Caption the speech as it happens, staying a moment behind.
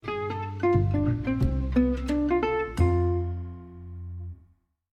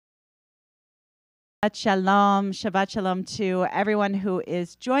Shabbat Shalom to everyone who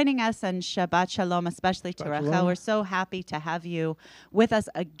is joining us, and Shabbat Shalom especially to Rachel. We're so happy to have you with us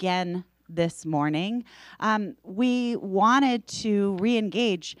again this morning. We wanted to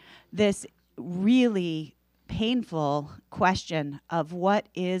re-engage this really painful question of what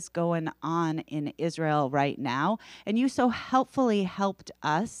is going on in Israel right now. And you so helpfully helped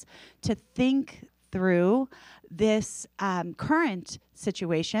us to think through this current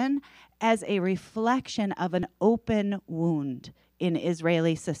situation as a reflection of an open wound in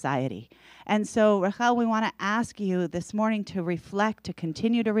Israeli society. And so, Rachel, we want to ask you this morning to reflect, to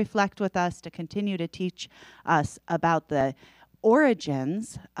continue to reflect with us, to continue to teach us about the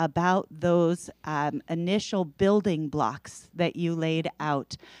origins, about those initial building blocks that you laid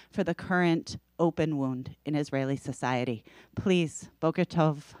out for the current open wound in Israeli society. Please, Boker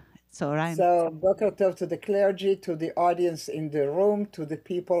Tov. So, Boker Tov to the clergy, to the audience in the room, to the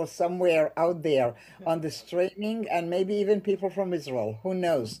people somewhere out there on the streaming, and maybe even people from Israel. Who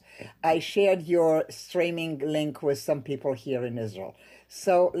knows? I shared your streaming link with some people here in Israel.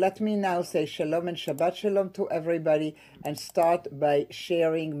 So let me now say Shalom and Shabbat Shalom to everybody and start by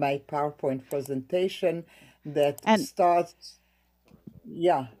sharing my PowerPoint presentation that starts.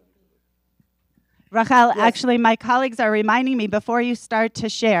 Yeah. Rachel, yes. Actually, my colleagues are reminding me before you start to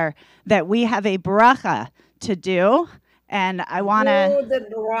share that we have a bracha to do, and I want to do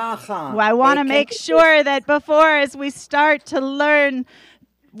the bracha. I want to make sure that before, as we start to learn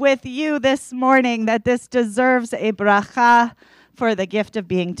with you this morning, that this deserves a bracha for the gift of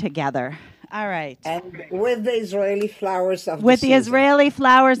being together. All right. And with the Israeli flowers of with the season. Israeli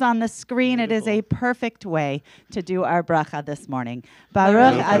flowers on the screen, beautiful. It is a perfect way to do our bracha this morning.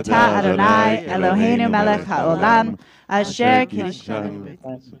 Baruch atah Adonai Eloheinu melech haolam asher kiddushanu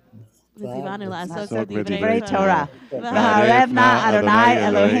divrei Torah. V'harevna Adonai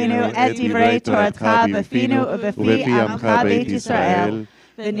Eloheinu et divrei Toratcha b'finu u'b'fi amcha beit Yisrael.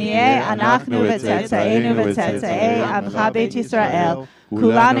 V'niyeh anachnu v'tzetzaenu v'tzetzei amcha beit Yisrael.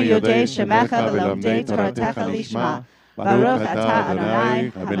 כולנו יודעי שמך ולומדי תורתך לשמה. ברוך אתה אדוני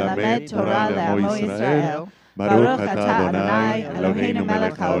המלמד תורה לעמו ישראל. ברוך אתה אדוני אלוהינו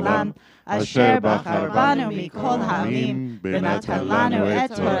מלך העולם, אשר בחר בנו מכל העמים, ונתן לנו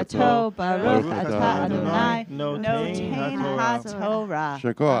את תורתו. ברוך אתה אדוני נותן התורה.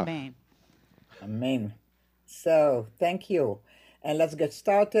 Amen. Amen. So, thank you. And let's get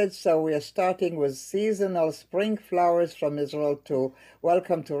started. So we are starting with seasonal spring flowers from Israel to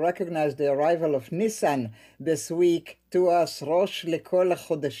recognize the arrival of Nisan this week to us, Rosh Lekol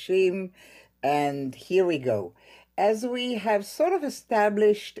HaChodashim. And here we go. As we have sort of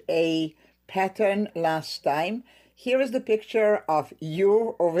established a pattern last time, here is the picture of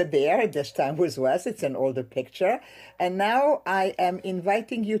you over there. This time with Wes. It's an older picture. And now I am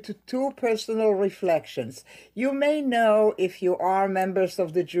inviting you to two personal reflections. You may know, if you are members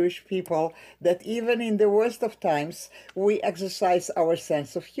of the Jewish people, that even in the worst of times, we exercise our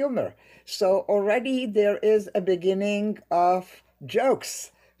sense of humor. So already there is a beginning of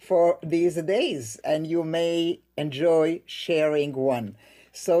jokes for these days, and you may enjoy sharing one.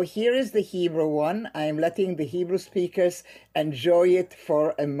 So here is the Hebrew one. I'm letting the Hebrew speakers enjoy it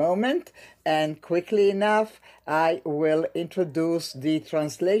for a moment, and quickly enough, I will introduce the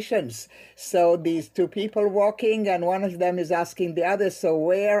translations. So these two people walking, and one of them is asking the other, so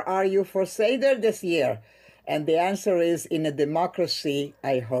where are you for Seder this year? And the answer is, in a democracy,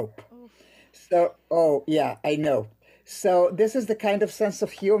 I hope. So, oh yeah, I know. So this is the kind of sense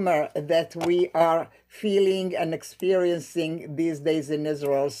of humor that we are feeling and experiencing these days in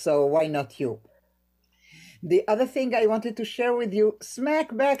Israel. So why not you? The other thing I wanted to share with you,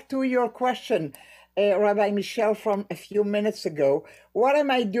 smack back to your question, Rabbi Michelle, from a few minutes ago. What am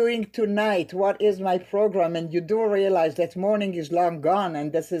I doing tonight? What is my program? And you do realize that morning is long gone,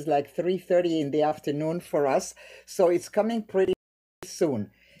 and this is like 3:30 in the afternoon for us. So it's coming pretty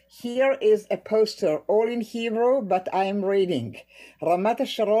soon. Here is a poster, all in Hebrew, but I am reading. Ramat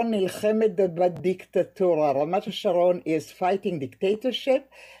HaSharon nilchemet b'diktatura. Ramat HaSharon is fighting dictatorship,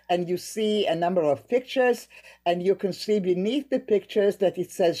 and you see a number of pictures, and you can see beneath the pictures that it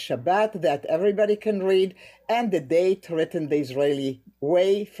says Shabbat, that everybody can read, and the date written the Israeli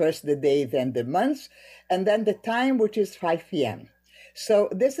way, first the day, then the month, and then the time, which is 5 p.m. So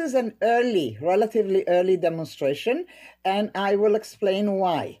this is an relatively early demonstration, and I will explain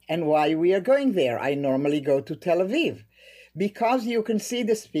why and why we are going there. I normally go to Tel Aviv because you can see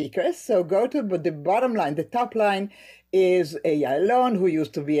the speakers. So go to the bottom line. The top line is Ya'alon, who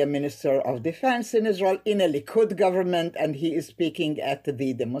used to be a minister of defense in Israel in a Likud government, and he is speaking at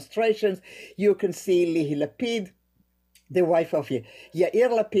the demonstrations. You can see Lihi Lapid, the wife of Yair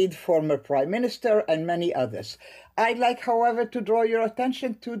Lapid, former prime minister, and many others. I'd like, however, to draw your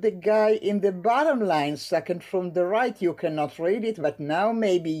attention to the guy in the bottom line, second from the right. You cannot read it, but now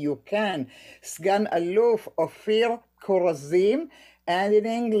maybe you can. Sgan Aluf Ophir Korazim, and in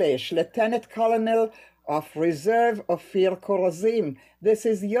English, Lieutenant Colonel of Reserve Ophir Korazim. This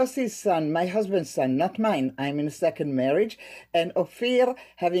is Yossi's son, my husband's son, not mine. I'm in a second marriage. And Ophir,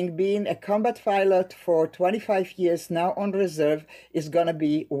 having been a combat pilot for 25 years now on reserve, is going to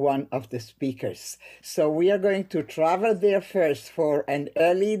be one of the speakers. So we are going to travel there first for an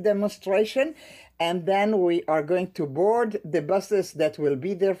early demonstration, and then we are going to board the buses that will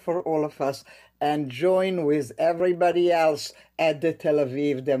be there for all of us and join with everybody else at the Tel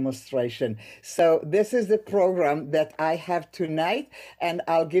Aviv demonstration. So this is the program that I have tonight, and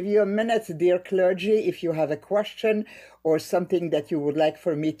I'll give you a minute, dear clergy, if you have a question or something that you would like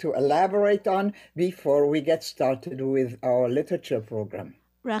for me to elaborate on before we get started with our literature program.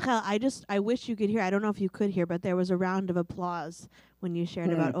 Rachel, I wish you could hear. I don't know if you could hear, but there was a round of applause when you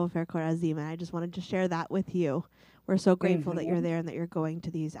shared about Ofer Korazim, and I just wanted to share that with you. We're so grateful that you're there and that you're going to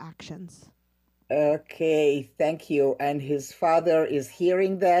these actions. Okay, thank you. And his father is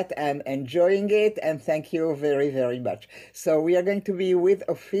hearing that and enjoying it, and thank you very, very much. So we are going to be with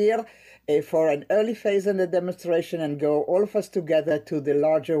Ophir for an early phase in the demonstration and go all of us together to the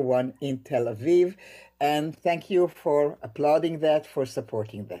larger one in Tel Aviv. And thank you for applauding that, for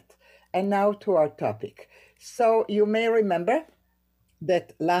supporting that. And now to our topic. So you may remember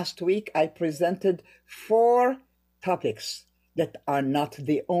that last week I presented 4 topics that are not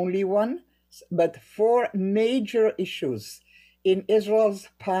the only one, but 4 major issues in Israel's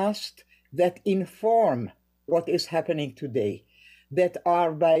past that inform what is happening today, that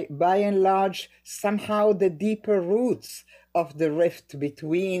are by and large somehow the deeper roots of the rift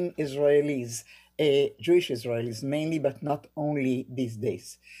between Israelis, Jewish Israelis mainly, but not only these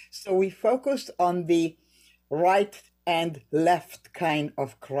days. So we focused on the right and left kind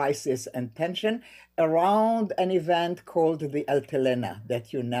of crisis and tension around an event called the Altalena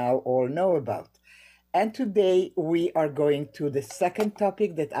that you now all know about. And today we are going to the second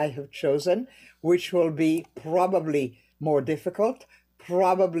topic that I have chosen, which will be probably more difficult,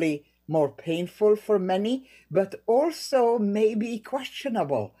 probably more painful for many, but also maybe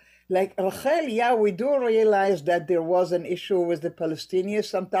questionable. Like Rachel, yeah, we do realize that there was an issue with the Palestinians.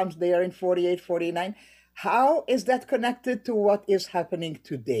 Sometimes they are in 48, 49. How is that connected to what is happening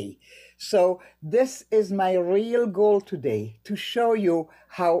today? So this is my real goal today, to show you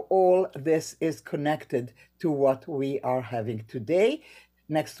how all this is connected to what we are having today.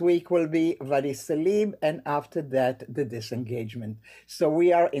 Next week will be Wadi Salim, and after that, the disengagement. So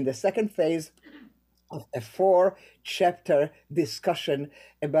we are in the second phase of a 4-chapter discussion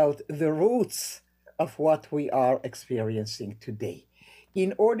about the roots of what we are experiencing today.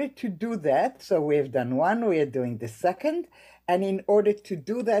 In order to do that, so we have done one, we are doing the second, and in order to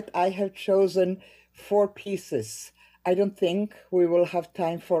do that, I have chosen 4 pieces. I don't think we will have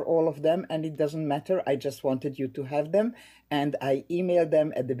time for all of them, and it doesn't matter. I just wanted you to have them, and I emailed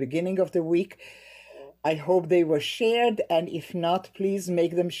them at the beginning of the week. I hope they were shared, and if not, please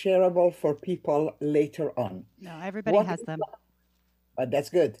make them shareable for people later on. No, everybody has them. But that's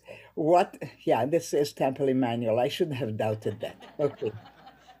good. This is Temple Emmanuel. I shouldn't have doubted that. Okay.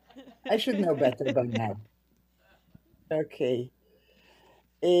 I should know better by now. Okay.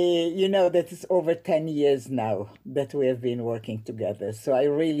 That is over 10 years now that we have been working together, so I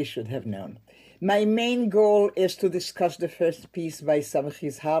really should have known. My main goal is to discuss the first piece by Samech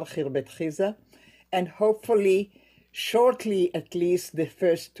Yizhar, Khirbet Chiza, and hopefully, shortly at least, the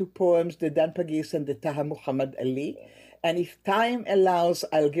first 2 poems, the Dan Pagis and the Taha Muhammad Ali. And if time allows,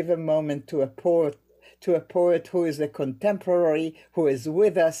 I'll give a moment to a poet who is a contemporary, who is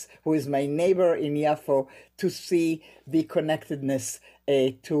with us, who is my neighbor in Yafo, to see the connectedness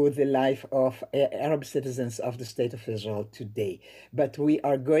to the life of Arab citizens of the State of Israel today. But we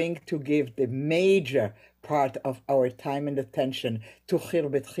are going to give the major part of our time and attention to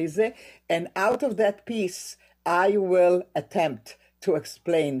Khirbet Chize, and out of that piece, I will attempt to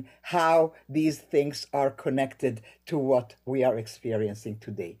explain how these things are connected to what we are experiencing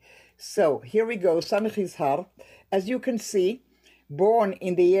today. So here we go, Samech Yizhar. As you can see, born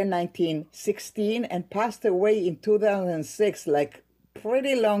in the year 1916 and passed away in 2006, like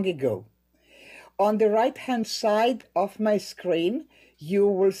pretty long ago. On the right-hand side of my screen, you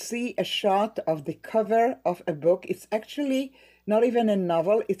will see a shot of the cover of a book. It's actually not even a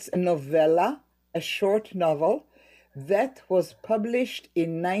novel, it's a novella, a short novel, that was published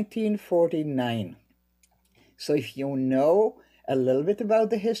in 1949. So if you know a little bit about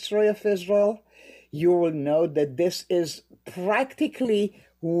the history of Israel, you will know that this is practically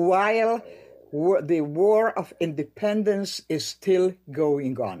while the War of Independence is still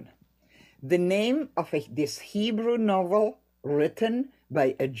going on. The name of this Hebrew novel, written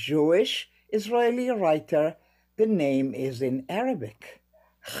by a Jewish Israeli writer, the name is in Arabic,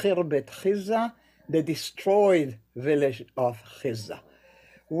 Khirbet Khiza, the destroyed village of Khiza,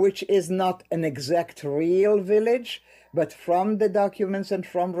 which is not an exact real village, but from the documents and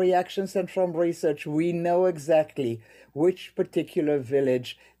from reactions and from research, we know exactly which particular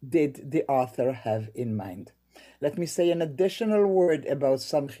village did the author have in mind. Let me say an additional word about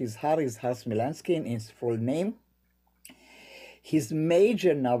Samchi Izhar Smilansky in his full name. His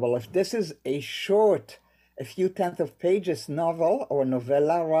major novel, if this is a short, a few tenth of pages novel, or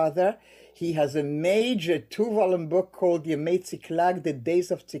novella rather, he has a major 2-volume book called Yemei Tziklag, The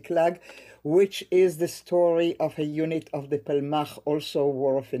Days of Tziklag, which is the story of a unit of the Palmach, also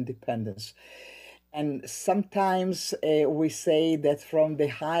War of Independence. And sometimes we say that from the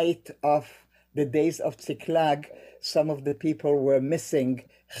height of the days of Tziklag, some of the people were missing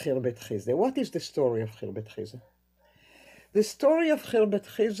Khirbet Khiza. What is the story of Khirbet Khiza? The story of Khirbet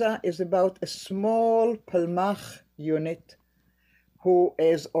Khiza is about a small Palmach unit who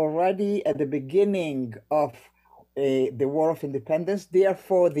is already at the beginning of the War of Independence.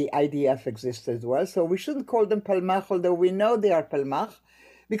 Therefore, the IDF exists as well. So we shouldn't call them Palmach, although we know they are Palmach,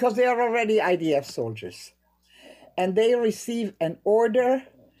 because they are already IDF soldiers. And they receive an order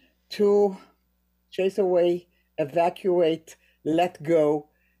to chase away, evacuate, let go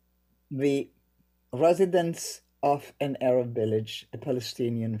the residents of an Arab village, a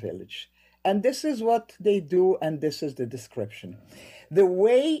Palestinian village. And this is what they do, and this is the description. The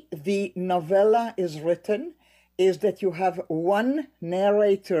way the novella is written is that you have one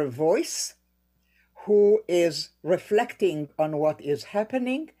narrator voice who is reflecting on what is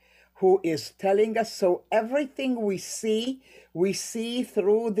happening, who is telling us. So everything we see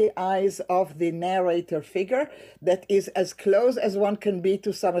through the eyes of the narrator figure that is as close as one can be to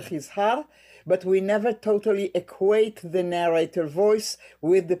Samchi Izhar, but we never totally equate the narrator voice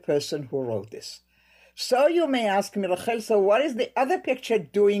with the person who wrote this. So you may ask me, Rachel, so what is the other picture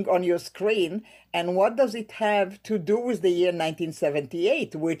doing on your screen, and what does it have to do with the year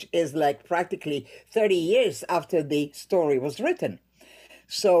 1978, which is like practically 30 years after the story was written?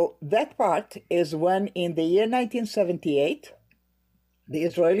 So that part is when in the year 1978, the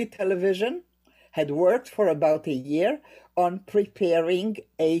Israeli television had worked for about a year on preparing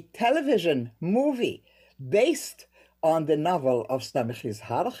a television movie based on the novel of Samchi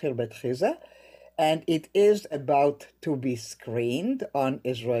Izhar, Khirbet Khiza, and it is about to be screened on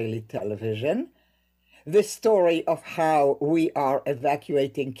Israeli television. The story of how we are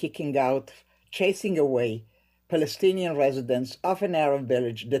evacuating, kicking out, chasing away Palestinian residents of an Arab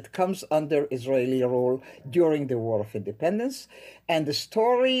village that comes under Israeli rule during the War of Independence, and the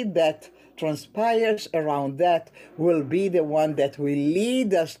story that transpires around that will be the one that will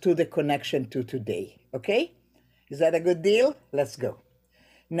lead us to the connection to today. Okay? Is that a good deal? Let's go.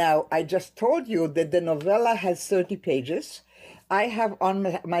 Now, I just told you that the novella has 30 pages. I have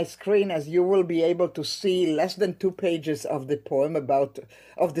on my screen, as you will be able to see, less than 2 pages of the poem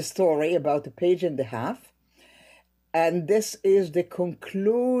of the story, about a page and a half. And this is the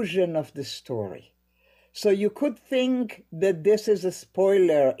conclusion of the story. So you could think that this is a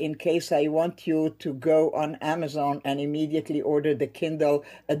spoiler in case I want you to go on Amazon and immediately order the Kindle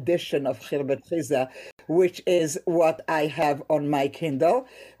edition of Khirbet Khiza, which is what I have on my Kindle,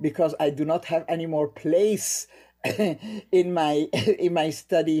 because I do not have any more place in my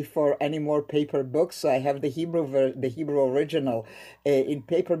study for any more paper books. So I have the Hebrew original in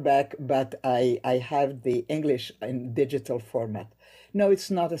paperback, but I have the English in digital format. No, it's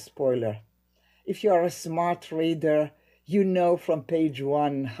not a spoiler. If you are a smart reader, you know from page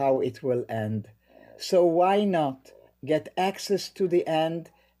 1 how it will end. So why not get access to the end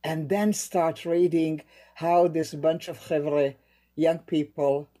and then start reading how this bunch of chevre, young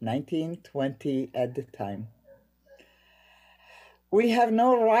people, 19, 20 at the time. We have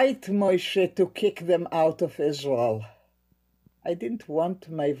no right, Moshe, to kick them out of Israel. I didn't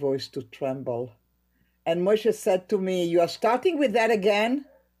want my voice to tremble. And Moshe said to me, you are starting with that again?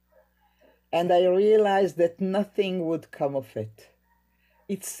 And I realized that nothing would come of it.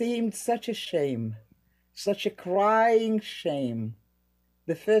 It seemed such a shame, such a crying shame.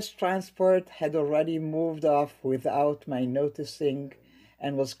 The first transport had already moved off without my noticing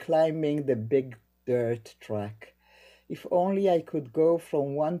and was climbing the big dirt track. If only I could go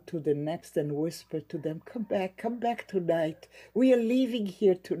from one to the next and whisper to them, come back tonight. We are leaving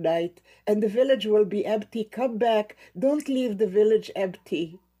here tonight, and the village will be empty. Come back, don't leave the village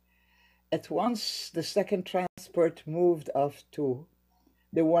empty. at once the second transport moved off too,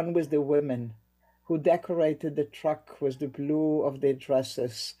 the one with the women, who decorated the truck with the blue of their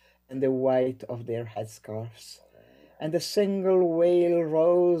dresses and the white of their headscarves. And a single wail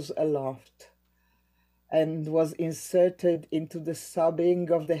rose aloft and was inserted into the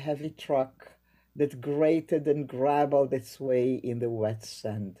sobbing of the heavy truck that grated and grabbled its way in the wet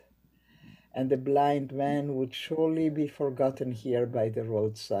sand. And the blind man would surely be forgotten here by the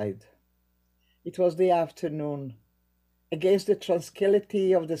roadside. It was the afternoon. Against the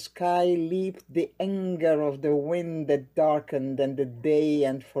tranquility of the sky leaped the anger of the wind that darkened and the day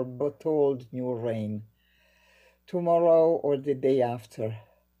and foretold new rain. Tomorrow or the day after.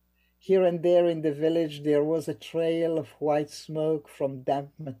 Here and there in the village there was a trail of white smoke from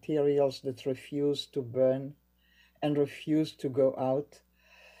damp materials that refused to burn and refused to go out,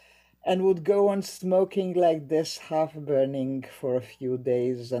 and would go on smoking like this, half burning for a few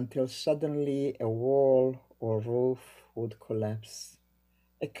days until suddenly a wall or roof would collapse.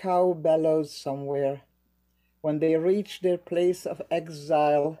 A cow bellowed somewhere. When they reached their place of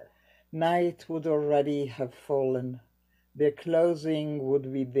exile, night would already have fallen. Their clothing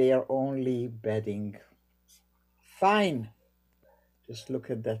would be their only bedding. Fine. Just look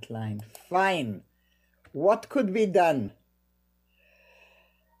at that line. Fine. What could be done?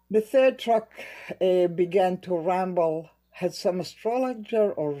 The third truck began to ramble. Had some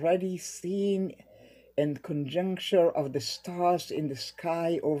astrologer already seen in conjuncture of the stars in the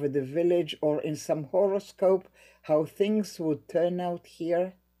sky over the village, or in some horoscope, how things would turn out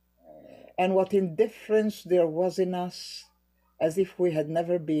here? And what indifference there was in us, as if we had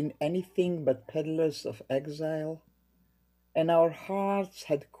never been anything but peddlers of exile, and our hearts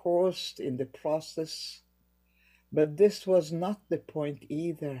had coursed in the process. But this was not the point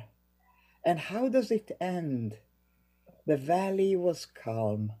either. And how does it end? The valley was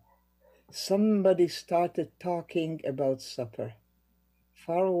calm. Somebody started talking about supper.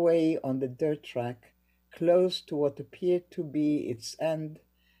 Far away on the dirt track, close to what appeared to be its end,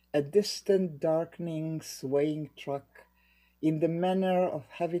 a distant, darkening, swaying truck, in the manner of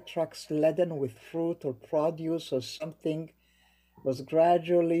heavy trucks laden with fruit or produce or something, was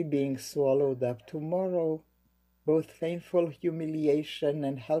gradually being swallowed up. Tomorrow, both painful humiliation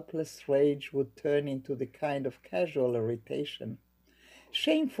and helpless rage would turn into the kind of casual irritation.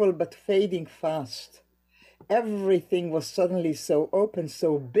 Shameful but fading fast. Everything was suddenly so open,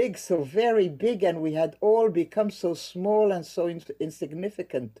 so big, so very big, and we had all become so small and so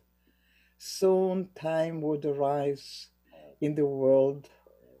insignificant. Soon time would arise in the world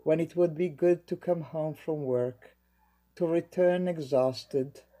when it would be good to come home from work, to return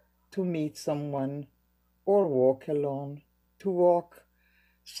exhausted, to meet someone, or walk alone, to walk,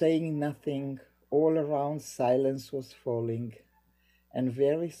 saying nothing. All around silence was falling, and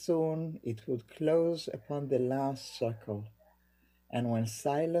very soon it would close upon the last circle. And when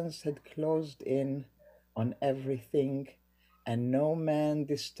silence had closed in on everything, and no man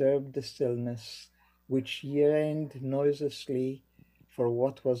disturbed the stillness, which yearned noiselessly for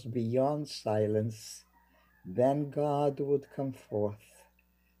what was beyond silence, then God would come forth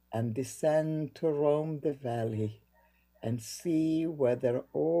and descend to roam the valley and see whether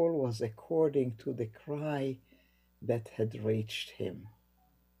all was according to the cry that had reached him.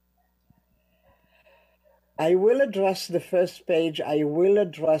 I will address the first page, I will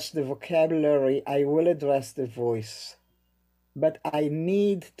address the vocabulary, I will address the voice, but I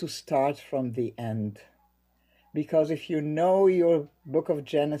need to start from the end, because if you know your book of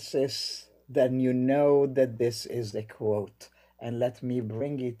Genesis, then you know that this is a quote. And let me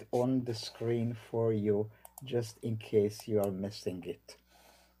bring it on the screen for you, just in case you are missing it.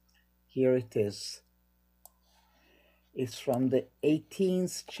 Here it is. It's from the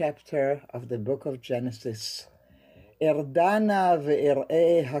 18th chapter of the book of Genesis. Erdana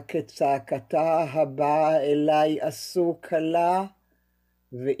ve'ir'e ha'ketzakata haba elai asu kala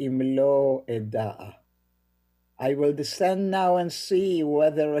ve'im lo eda'a. I will descend now and see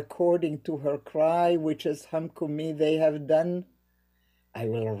whether according to her cry, which as Hamkumi they have done, I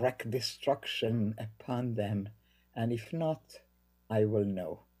will wreak destruction upon them, and if not, I will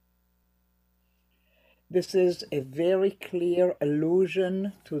know. This is a very clear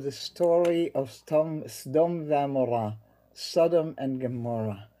allusion to the story of Sodom and Sodom and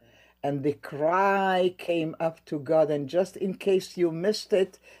Gomorrah. And the cry came up to God. And just in case you missed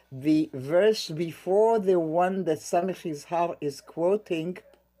it, the verse before the one that Samech Izhar is quoting,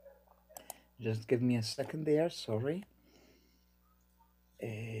 just give me a second there, sorry.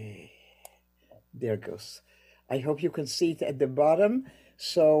 There goes. I hope you can see it at the bottom.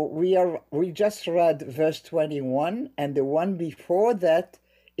 So we just read verse 21, and the one before that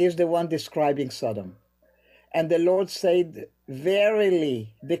is the one describing Sodom. And the Lord said,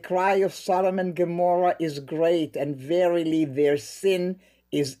 verily, the cry of Sodom and Gomorrah is great, and verily their sin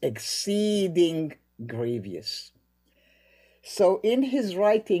is exceeding grievous. So in his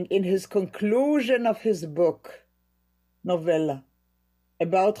writing, in his conclusion of his book, novella,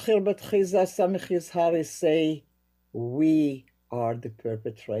 about Chirbat Chiza, Samech Yizhar say, we are the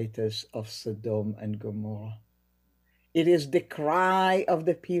perpetrators of Sodom and Gomorrah. It is the cry of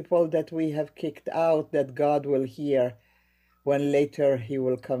the people that we have kicked out that God will hear when later he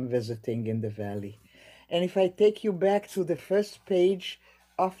will come visiting in the valley. And if I take you back to the first page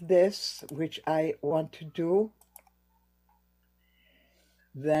of this, which I want to do,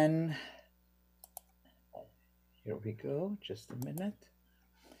 then here we go, just a minute.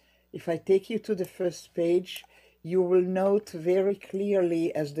 If I take you to the first page, you will note very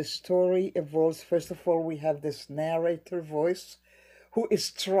clearly as the story evolves, first of all, we have this narrator voice who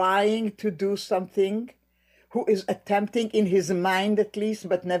is trying to do something, who is attempting in his mind at least,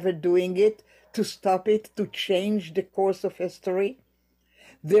 but never doing it, to stop it, to change the course of history.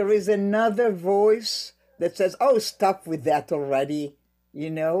 There is another voice that says, oh, stop with that already, you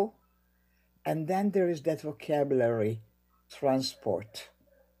know? And then there is that vocabulary, transport,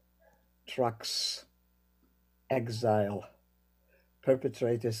 trucks, exile,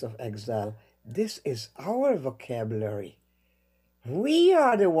 perpetrators of exile. This is our vocabulary. We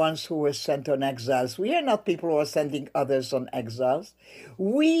are the ones who were sent on exiles. We are not people who are sending others on exiles.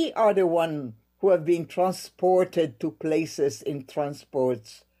 We are the ones who have been transported to places in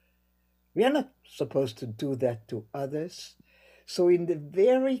transports. We are not supposed to do that to others. So in the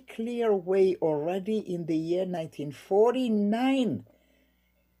very clear way, already in the year 1949,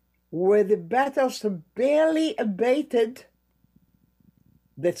 where the battles have barely abated,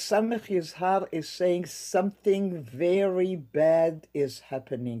 that Samech Yizhar is saying something very bad is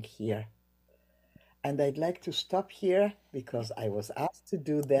happening here. And I'd like to stop here because I was asked to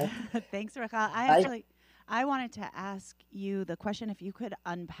do that. Thanks, Rachel. I wanted to ask you the question if you could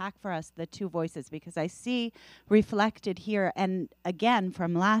unpack for us the two voices, because I see reflected here, and again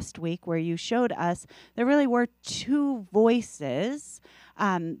from last week where you showed us there really were two voices.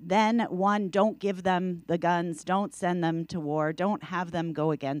 Then one, don't give them the guns, don't send them to war, don't have them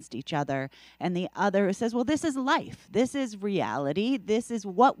go against each other. And the other says, well, this is life. This is reality. This is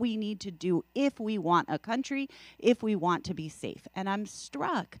what we need to do if we want a country, if we want to be safe. And I'm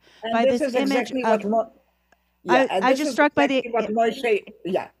struck by this image of... I just struck by the...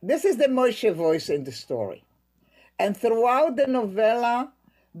 This is the Moshe voice in the story. And throughout the novella,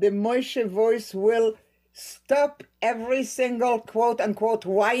 the Moshe voice will stop every single quote-unquote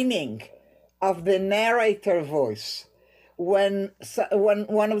whining of the narrator voice when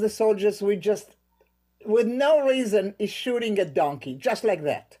one of the soldiers would just, with no reason, is shooting a donkey, just like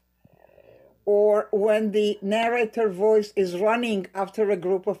that. Or when the narrator voice is running after a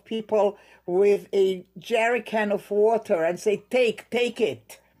group of people with a jerry can of water and say, take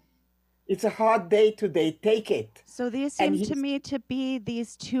it. It's a hard day today, take it. So these seem to me to be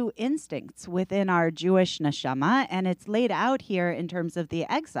these two instincts within our Jewish neshama, and it's laid out here in terms of the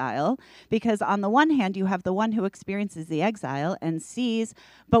exile, because on the one hand, you have the one who experiences the exile and sees,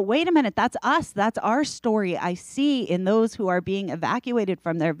 but wait a minute, that's us, that's our story. I see in those who are being evacuated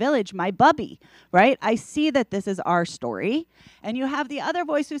from their village, my bubby, right? I see that this is our story. And you have the other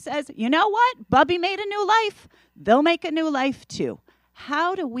voice who says, you know what? Bubby made a new life. They'll make a new life too.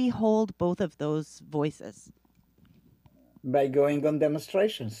 How do we hold both of those voices? By going on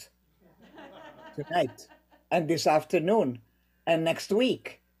demonstrations tonight and this afternoon and next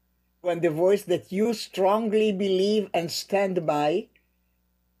week, when the voice that you strongly believe and stand by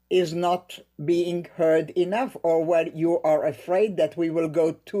is not being heard enough, or where you are afraid that we will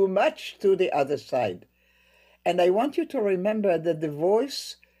go too much to the other side. And I want you to remember that the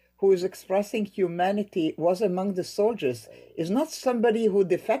voice who is expressing humanity was among the soldiers is not somebody who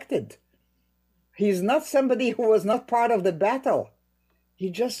defected. He's not somebody who was not part of the battle.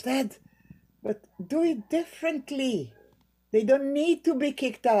 He just said, but do it differently. They don't need to be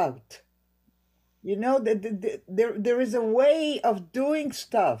kicked out. You know, there is a way of doing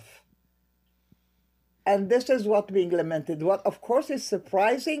stuff. And this is what being lamented. What, of course, is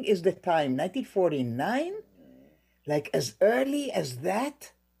surprising is the time, 1949, like as early as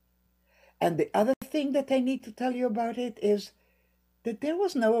that. And the other thing that I need to tell you about it is that there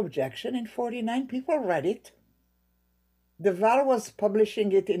was no objection in 49. People read it. The VAR was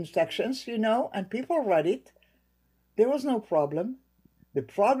publishing it in sections, you know, and people read it. There was no problem. The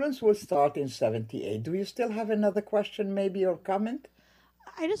problems will start in 78. Do you still have another question maybe or comment?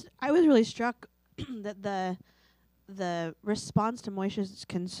 I was really struck that the response to Moshe's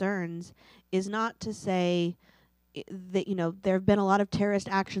concerns is not to say that, you know, there have been a lot of terrorist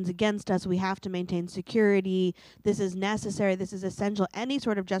actions against us, we have to maintain security, this is necessary, this is essential. Any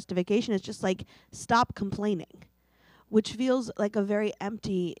sort of justification is just like, stop complaining, which feels like a very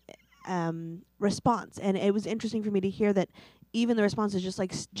empty response. And it was interesting for me to hear that even the response is just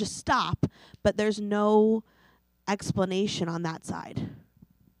like, just stop, but there's no explanation on that side.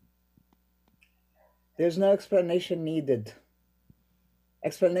 There's no explanation needed.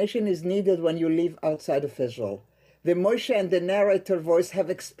 Explanation is needed when you live outside of Israel. The Moshe and the narrator voice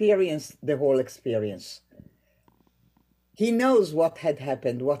have experienced the whole experience. He knows what had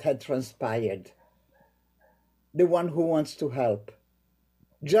happened, what had transpired. The one who wants to help.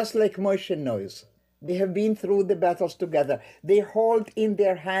 Just like Moshe knows. They have been through the battles together. They hold in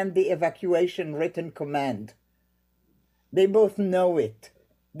their hand the evacuation written command. They both know it.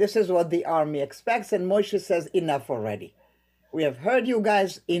 This is what the army expects, and Moshe says, enough already. We have heard you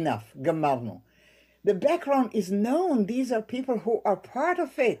guys, enough, gamarnu. The background is known. These are people who are part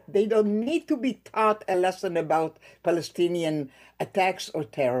of it. They don't need to be taught a lesson about Palestinian attacks or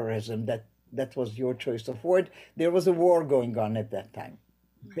terrorism. That was your choice of word. There was a war going on at that time.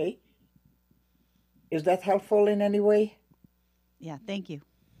 Okay? Is that helpful in any way? Yeah, thank you.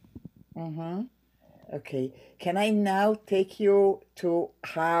 Mm-hmm. Okay. Can I now take you to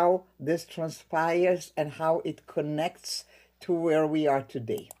how this transpires and how it connects to where we are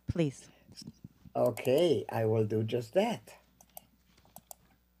today? Please. Okay, I will do just that.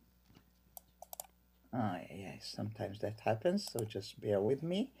 Yeah, sometimes that happens, so just bear with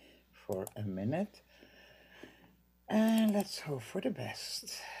me for a minute. And let's hope for the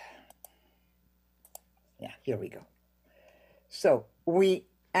best. Yeah, here we go. So we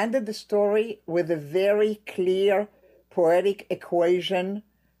ended the story with a very clear poetic equation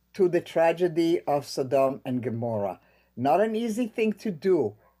to the tragedy of Sodom and Gomorrah. Not an easy thing to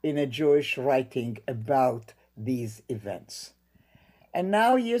do in a Jewish writing about these events. And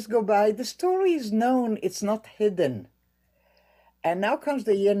now years go by, the story is known, it's not hidden. And now comes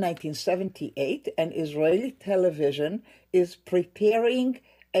the year 1978, and Israeli television is preparing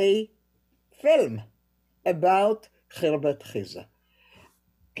a film about Khirbet Chiza.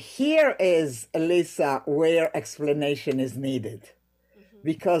 Here is, Lisa, where explanation is needed.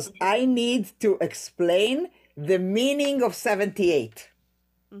 Because I need to explain the meaning of 78.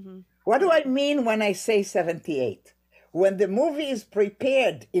 What do I mean when I say 78? When the movie is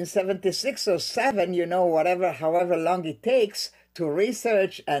prepared in 76 or 7, you know, however long it takes to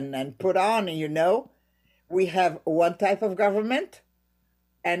research and put on, you know, we have one type of government.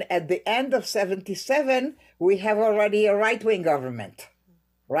 And at the end of 77, we have already a right-wing government,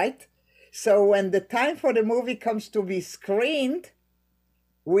 right? So when the time for the movie comes to be screened,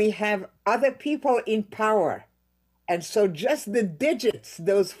 we have other people in power. And so just the digits,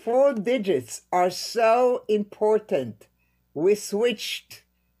 those 4 digits, are so important. We switched,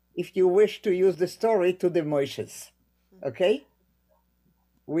 if you wish to use the story, to the Moshes. Okay?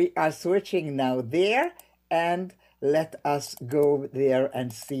 We are switching now there, and let us go there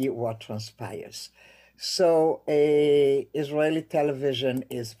and see what transpires. So Israeli television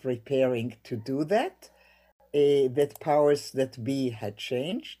is preparing to do that. That powers that be had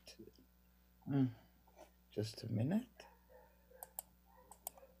changed. Just a minute.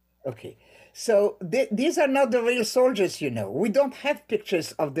 Okay, so these are not the real soldiers, you know. We don't have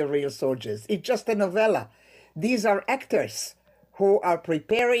pictures of the real soldiers. It's just a novella. These are actors who are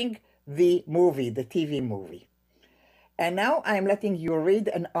preparing the movie, the TV movie. And now I'm letting you read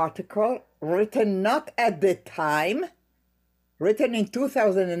an article written not at the time, written in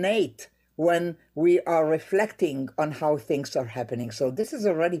 2008, when we are reflecting on how things are happening. So this is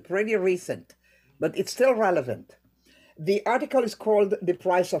already pretty recent, but it's still relevant. The article is called The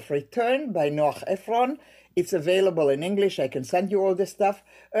Price of Return by Noach Efron. It's available in English. I can send you all this stuff.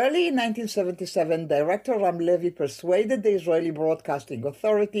 Early in 1977, director Ram Levy persuaded the Israeli Broadcasting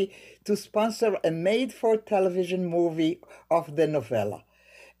Authority to sponsor a made-for-television movie of the novella.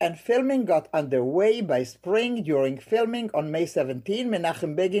 And filming got underway by spring. During filming on May 17,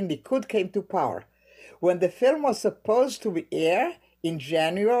 Menachem Begin Likud came to power. When the film was supposed to air in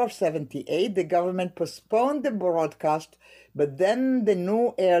January of 78, the government postponed the broadcast, but then the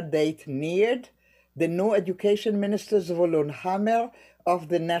new air date neared. The new education minister, Zvulun Hammer, of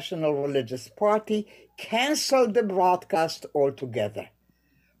the National Religious Party, canceled the broadcast altogether.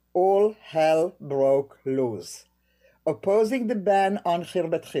 All hell broke loose. Opposing the ban on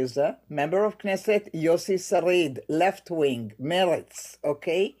Khirbet Chiza, member of Knesset Yossi Sarid, left-wing, Meretz,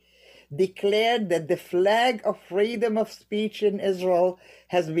 declared that the flag of freedom of speech in Israel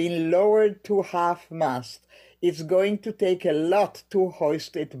has been lowered to half-mast. It's going to take a lot to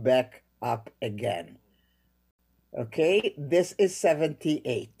hoist it back up again. Okay, this is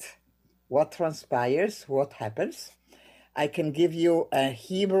 78. What transpires? What happens? I can give you a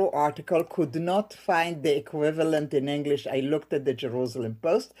Hebrew article, could not find the equivalent in English. I looked at the Jerusalem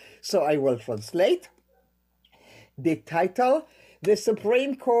Post, so I will translate. The title, the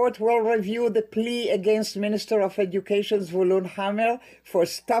Supreme Court will review the plea against Minister of Education Zvulun Hammer for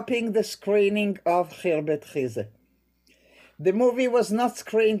stopping the screening of Khirbet Chize. The movie was not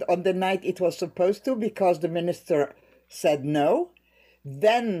screened on the night it was supposed to because the minister said no.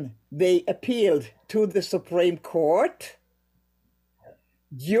 Then they appealed to the Supreme Court.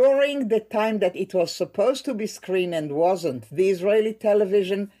 During the time that it was supposed to be screened and wasn't, the Israeli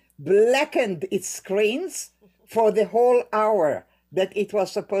television blackened its screens for the whole hour that it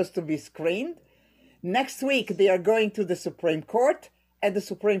was supposed to be screened. Next week, they are going to the Supreme Court, and the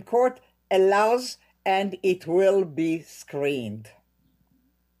Supreme Court allows, and it will be screened.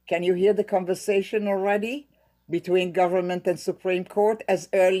 Can you hear the conversation already between government and Supreme Court as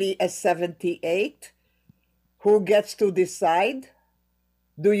early as 78? Who gets to decide?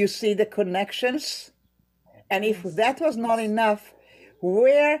 Do you see the connections? And if that was not enough,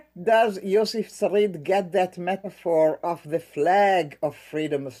 where does Yosef Sarid get that metaphor of the flag of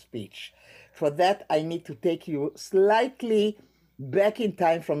freedom of speech? For that, I need to take you slightly back in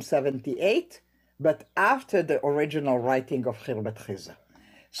time from 78, but after the original writing of Khirbet Chize.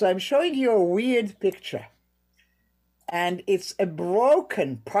 So I'm showing you a weird picture. And it's a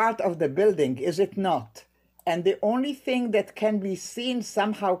broken part of the building, is it not? And the only thing that can be seen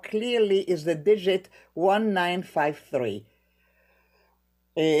somehow clearly is the digit 1953.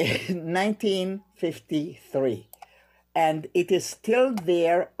 1953. And it is still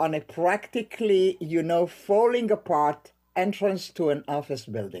there on a practically, falling apart entrance to an office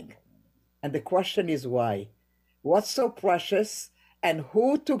building. And the question is why? What's so precious? And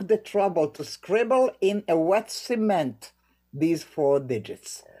who took the trouble to scribble in a wet cement these 4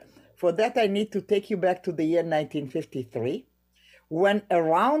 digits? For that, I need to take you back to the year 1953, when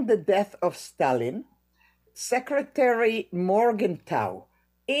around the death of Stalin, Secretary Morgenthau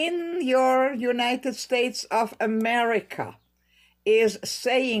in your United States of America is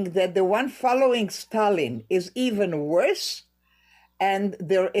saying that the one following Stalin is even worse. And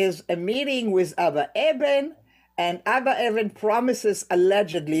there is a meeting with Abba Eban, and Abba Eban promises,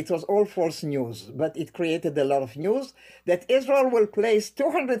 allegedly, it was all false news, but it created a lot of news, that Israel will place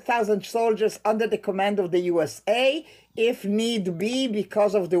 200,000 soldiers under the command of the USA if need be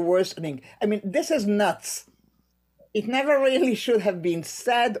because of the worsening. I mean, this is nuts. It never really should have been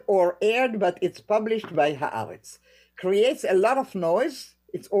said or aired, but it's published by Haaretz. Creates a lot of noise.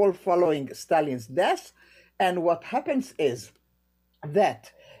 It's all following Stalin's death. And what happens is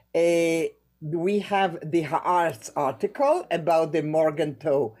that we have the Haaretz article about the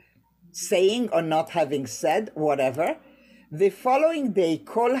Morgenthau saying or not having said, whatever. The following day,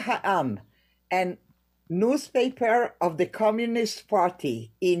 Kol Ha'am, a newspaper of the Communist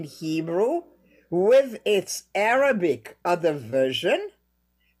Party in Hebrew, with its Arabic other version,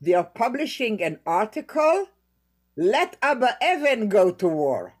 they are publishing an article, let Abba Eban go to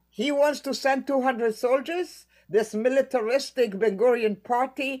war. He wants to send 200 soldiers. This militaristic Ben-Gurion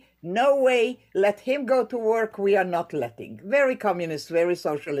party, no way, let him go to work, we are not letting. Very communist, very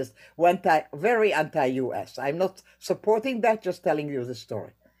socialist, very anti-US. I'm not supporting that, just telling you the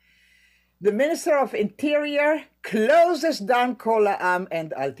story. The Minister of Interior closes down Kol Ha'am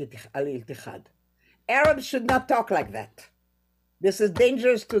and Al-Ittihad. Arabs should not talk like that. This is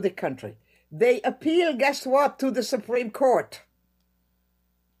dangerous to the country. They appeal, guess what, to the Supreme Court.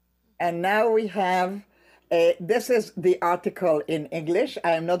 And now we have, this is the article in English.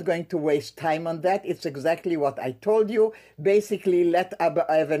 I am not going to waste time on that. It's exactly what I told you. Basically, let Abba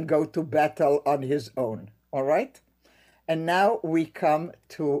Eban go to battle on his own, all right? And now we come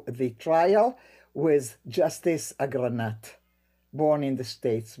to the trial with Justice Agranat, born in the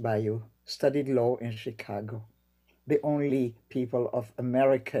States by you, studied law in Chicago, the only people of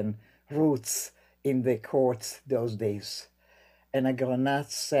American roots in the courts those days. And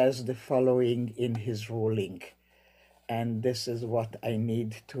Agranat says the following in his ruling. And this is what I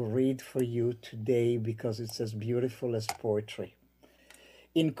need to read for you today because it's as beautiful as poetry.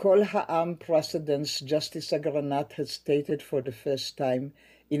 In Kol Ha'am precedents, Justice Agranat has stated for the first time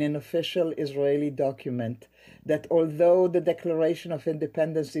in an official Israeli document that although the Declaration of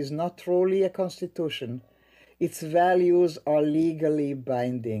Independence is not truly a constitution, its values are legally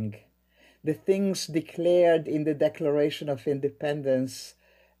binding. The things declared in the Declaration of Independence,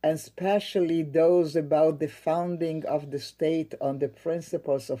 and especially those about the founding of the state on the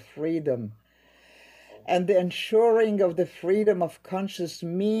principles of freedom, And the ensuring of the freedom of conscience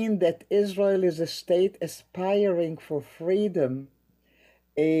mean that Israel is a state aspiring for freedom.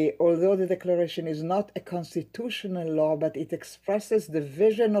 Although the declaration is not a constitutional law, but it expresses the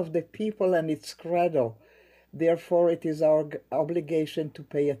vision of the people and its credo. Therefore, it is our obligation to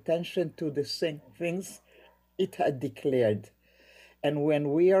pay attention to the things it had declared. And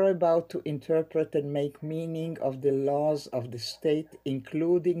when we are about to interpret and make meaning of the laws of the state,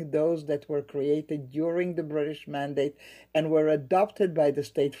 including those that were created during the British Mandate and were adopted by the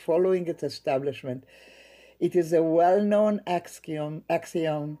state following its establishment, it is a well-known axiom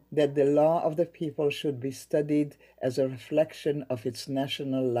that the law of the people should be studied as a reflection of its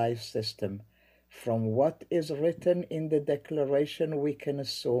national life system. From what is written in the declaration, we can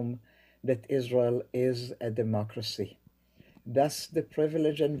assume that Israel is a democracy. Thus, the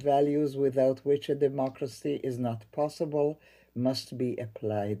privilege and values without which a democracy is not possible must be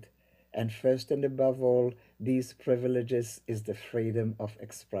applied. And first and above all, these privileges is the freedom of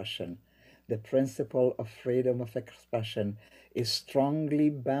expression. The principle of freedom of expression is strongly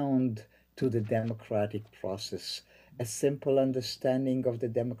bound to the democratic process. A simple understanding of the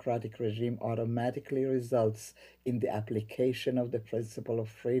democratic regime automatically results in the application of the principle of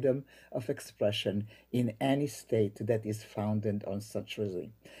freedom of expression in any state that is founded on such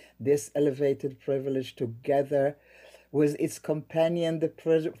regime. This elevated privilege, together with its companion,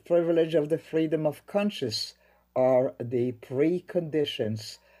 the privilege of the freedom of conscience, are the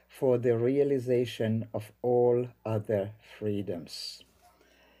preconditions for the realization of all other freedoms.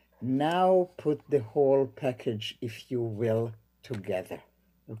 Now put the whole package, if you will, together,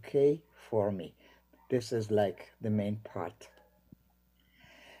 okay, for me. This is like the main part.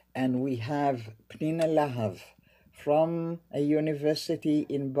 And we have Pnina Lahav from a university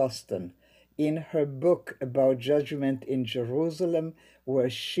in Boston in her book about judgment in Jerusalem,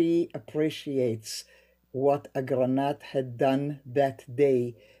 where she appreciates what Agranat had done that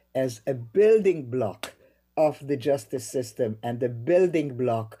day as a building block of the justice system and the building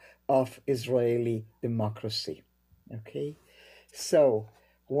block of Israeli democracy. Okay, so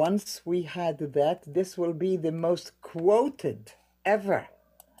once we had that, this will be the most quoted ever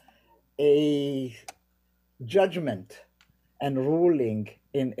a judgment and ruling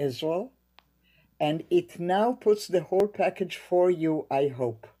in Israel, and it now puts the whole package for you, I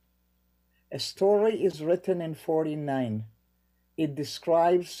hope. A story is written in 49. It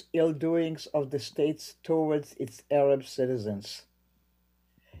describes ill doings of the states towards its Arab citizens.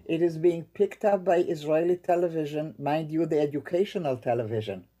 It is being picked up by Israeli television, mind you, the educational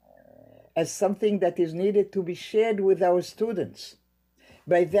television, as something that is needed to be shared with our students.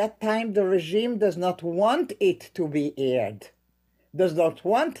 By that time, the regime does not want it to be aired, does not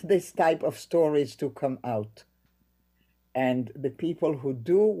want this type of stories to come out. And the people who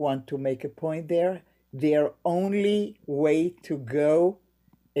do want to make a point there, their only way to go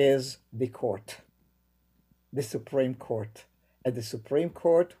is the court, the Supreme Court. And the Supreme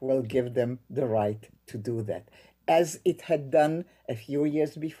Court will give them the right to do that, as it had done a few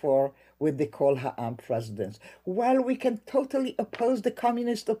years before with the Kol Ha'am presidents. While we can totally oppose the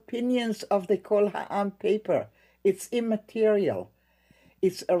communist opinions of the Kol Ha'am paper, it's immaterial.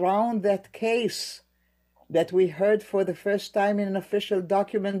 It's around that case that we heard for the first time in an official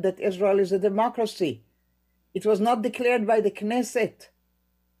document that Israel is a democracy. It was not declared by the Knesset.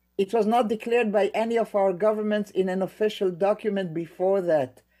 It was not declared by any of our governments in an official document before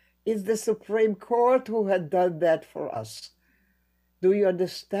that. It's the Supreme Court who had done that for us. Do you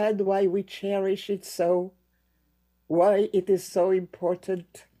understand why we cherish it so? Why it is so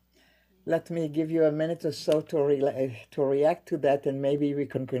important? Let me give you a minute or so to react to that, and maybe we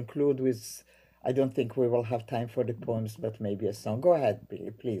can conclude with, I don't think we will have time for the poems, but maybe a song. Go ahead,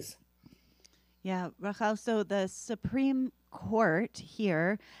 Billy, please. Yeah, Rachel, so the Supreme Court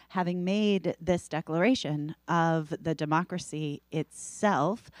here, having made this declaration of the democracy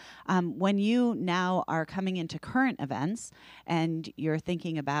itself, when you now are coming into current events and you're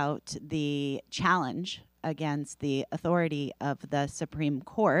thinking about the challenge against the authority of the Supreme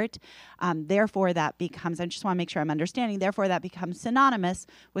Court, therefore that becomes, I just want to make sure I'm understanding, therefore that becomes synonymous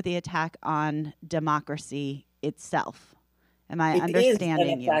with the attack on democracy itself. Am I understanding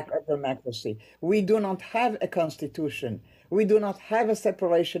you? It is an attack of democracy. We do not have a constitution. We do not have a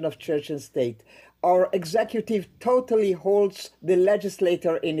separation of church and state. Our executive totally holds the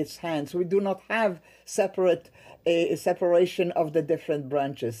legislature in its hands. We do not have a separation of the different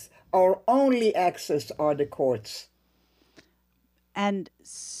branches. Our only access are the courts. And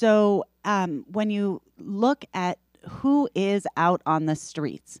so when you look at who is out on the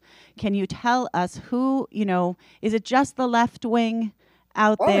streets, can you tell us who, is it just the left wing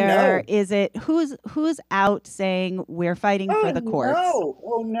out Oh, there? no. Is it who's out saying we're fighting for Oh, the courts? no.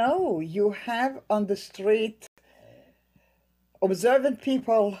 Oh, no. You have on the street observant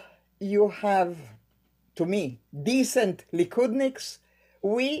people. You have, to me, decent Likudniks.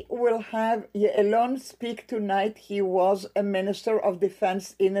 We will have Yelon speak tonight. He was a minister of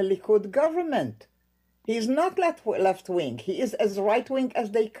defense in a Likud government. He's not left wing. He is as right wing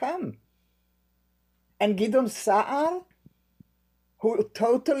as they come. And Gidon Sa'ar, who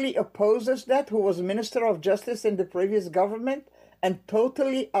totally opposes that, who was Minister of Justice in the previous government, and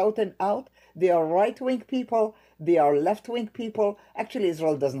totally out and out, they are right-wing people, they are left-wing people. Actually,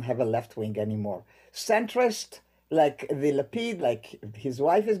 Israel doesn't have a left wing anymore. Centrist, like the Lapid, like his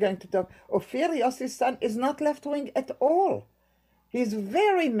wife is going to talk. Ophir Yossi's son is not left-wing at all. He's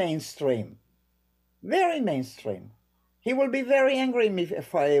very mainstream, very mainstream. He will be very angry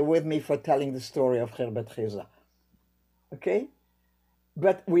with me for telling the story of Khirbet Chiza. Okay?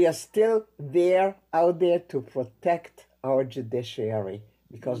 But we are still there, out there to protect our judiciary,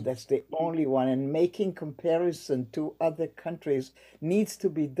 because that's the only one. And making comparison to other countries needs to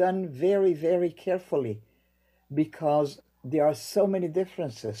be done very, very carefully, because there are so many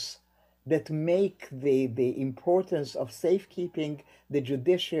differences that make the importance of safekeeping the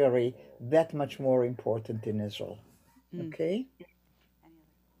judiciary that much more important in Israel. Okay?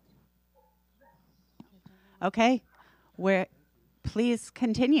 Okay. Please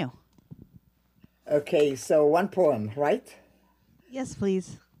continue. Okay, so one poem, right? Yes,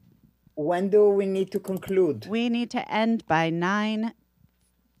 please. When do we need to conclude? We need to end by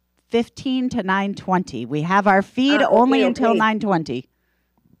 9:15 to 9:20. We have our feed only until 9:20.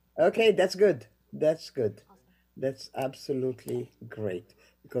 Okay, that's good. That's good. That's absolutely great,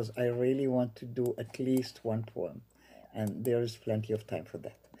 because I really want to do at least one poem, and there is plenty of time for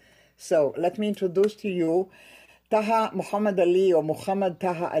that. So let me introduce to you Taha Muhammad Ali, or Muhammad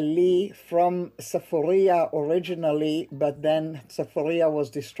Taha Ali, from Safaria originally, but then Safaria was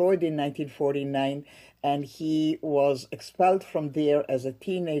destroyed in 1949, and he was expelled from there as a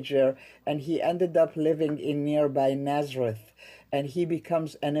teenager, and he ended up living in nearby Nazareth. And he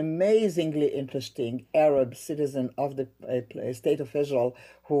becomes an amazingly interesting Arab citizen of the State of Israel,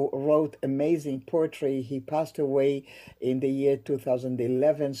 who wrote amazing poetry. He passed away in the year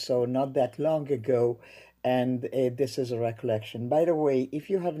 2011, so not that long ago. And this is a recollection. By the way,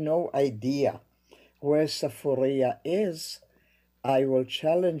 if you have no idea where Safaria is, I will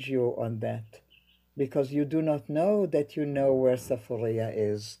challenge you on that, because you do not know that you know where Safaria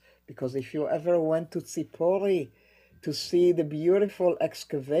is. Because if you ever went to Tzipori to see the beautiful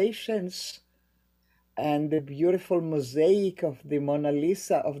excavations and the beautiful mosaic of the Mona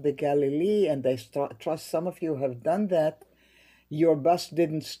Lisa of the Galilee, and I trust some of you have done that, your bus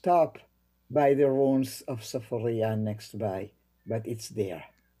didn't stop by the ruins of Safaria next by, but it's there.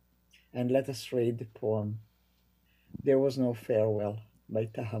 And let us read the poem. There was no farewell, by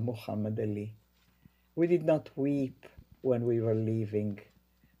Taha Muhammad Ali. We did not weep when we were leaving,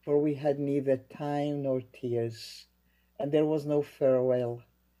 for we had neither time nor tears, and there was no farewell.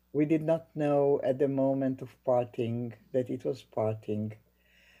 We did not know at the moment of parting that it was parting.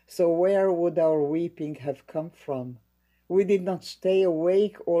 So where would our weeping have come from? We did not stay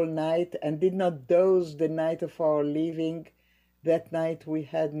awake all night, and did not doze the night of our leaving. That night we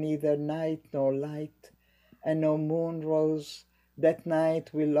had neither night nor light, and no moon rose. That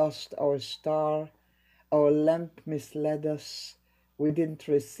night we lost our star. Our lamp misled us. We didn't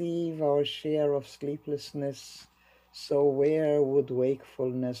receive our share of sleeplessness. So where would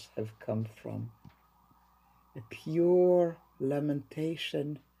wakefulness have come from? A pure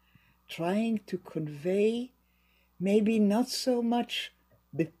lamentation, trying to convey maybe not so much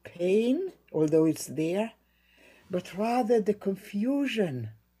the pain, although it's there, but rather the confusion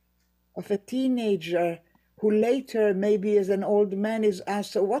of a teenager who later, maybe as an old man, is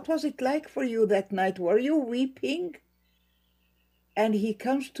asked, so what was it like for you that night? Were you weeping? And he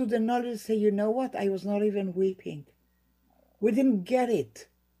comes to the knowledge and say, you know what? I was not even weeping. We didn't get it.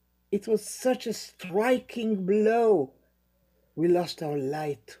 It was such a striking blow. We lost our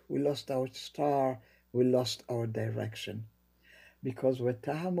light. We lost our star. We lost our direction. Because where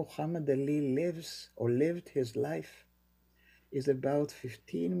Taha Muhammad Ali lives, or lived his life, is about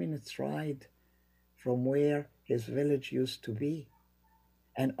 15 minutes ride from where his village used to be.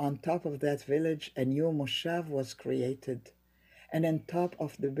 And on top of that village, a new moshav was created. And on top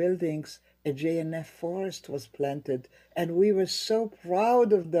of the buildings, a JNF forest was planted. And we were so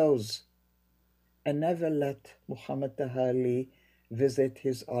proud of those. And never let Muhammad Taha Ali visit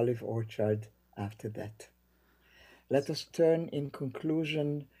his olive orchard after that. Let us turn in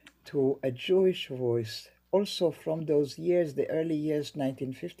conclusion to a Jewish voice also from those years, the early years,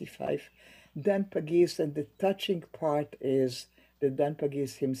 1955, Dan Pagis, and the touching part is that Dan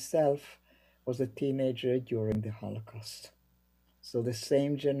Pagis himself was a teenager during the Holocaust. So the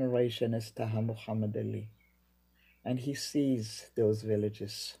same generation as Taha Muhammad Ali. And he sees those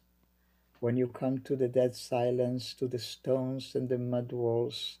villages. When you come to the dead silence, to the stones and the mud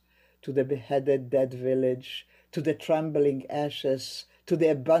walls, to the beheaded dead village, to the trembling ashes, to the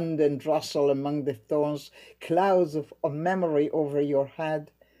abundant rustle among the thorns, clouds of memory over your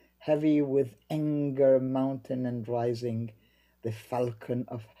head, heavy with anger, mountain and rising, the falcon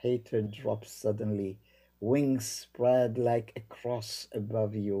of hatred drops suddenly, wings spread like a cross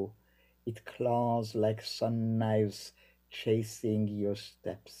above you. It claws like sun knives chasing your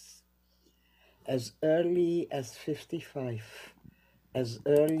steps. As early as 55, as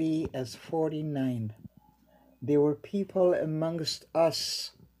early as 49, there were people amongst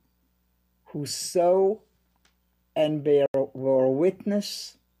us who saw and were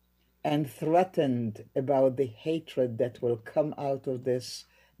witness and threatened about the hatred that will come out of this,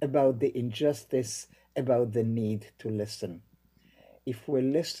 about the injustice, about the need to listen. If we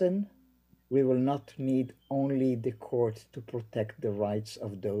listen, we will not need only the court to protect the rights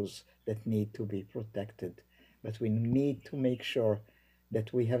of those that need to be protected, but we need to make sure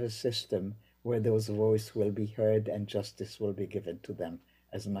that we have a system where those voices will be heard and justice will be given to them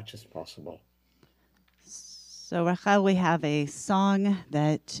as much as possible. So, Rachel, we have a song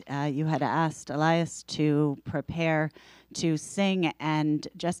that you had asked Elias to prepare to sing. And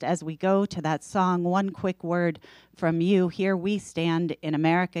just as we go to that song, one quick word from you. Here we stand in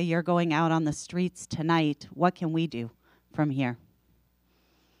America. You're going out on the streets tonight. What can we do from here?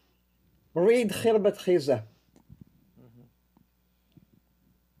 Read Khirbat Chiza.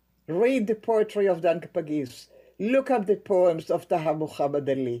 Read the poetry of Dan Pagis. Look up the poems of Taha Muhammad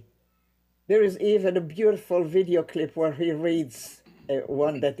Ali. There is even a beautiful video clip where he reads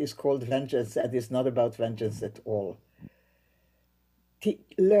one that is called Vengeance, and is not about vengeance at all.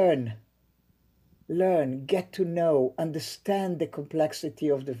 Learn, get to know, understand the complexity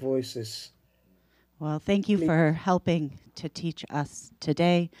of the voices. Well, thank you for helping to teach us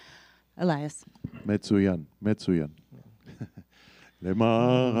today. Elias. מצוין.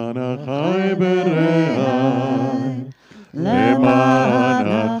 למען החי ברעי, למען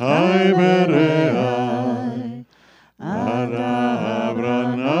החי ברעי,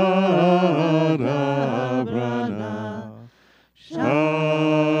 אדברנה, שלום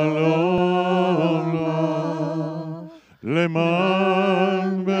לך,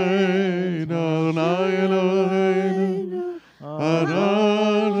 למען בית אדוני אלוהינו,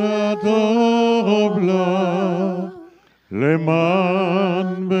 אדוני טוב לך,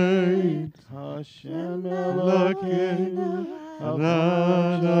 למען בית השם אלוקינו,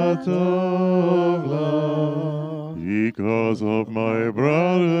 אדוני טוב לך. Because of my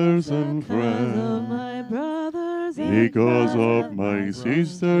brothers and friends, because of my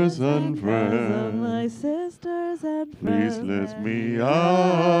sisters and friends, please let me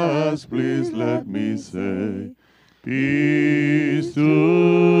ask, please let me say, peace to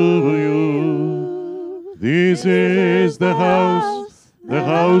you. This is the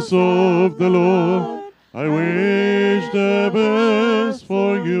house of the Lord. I wish the best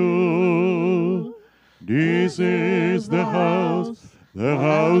for you. This is the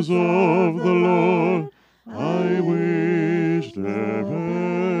house of the Lord. I wish the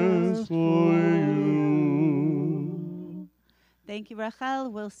best for you. Thank you,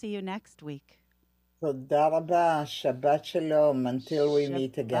 Rachel. We'll see you next week. Toda rabba, Shabbat Shalom, until we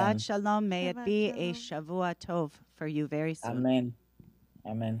meet again. Shabbat Shalom. May it be a Shavua Tov for you very soon. Amen.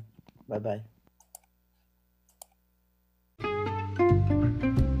 Amen. Bye-bye.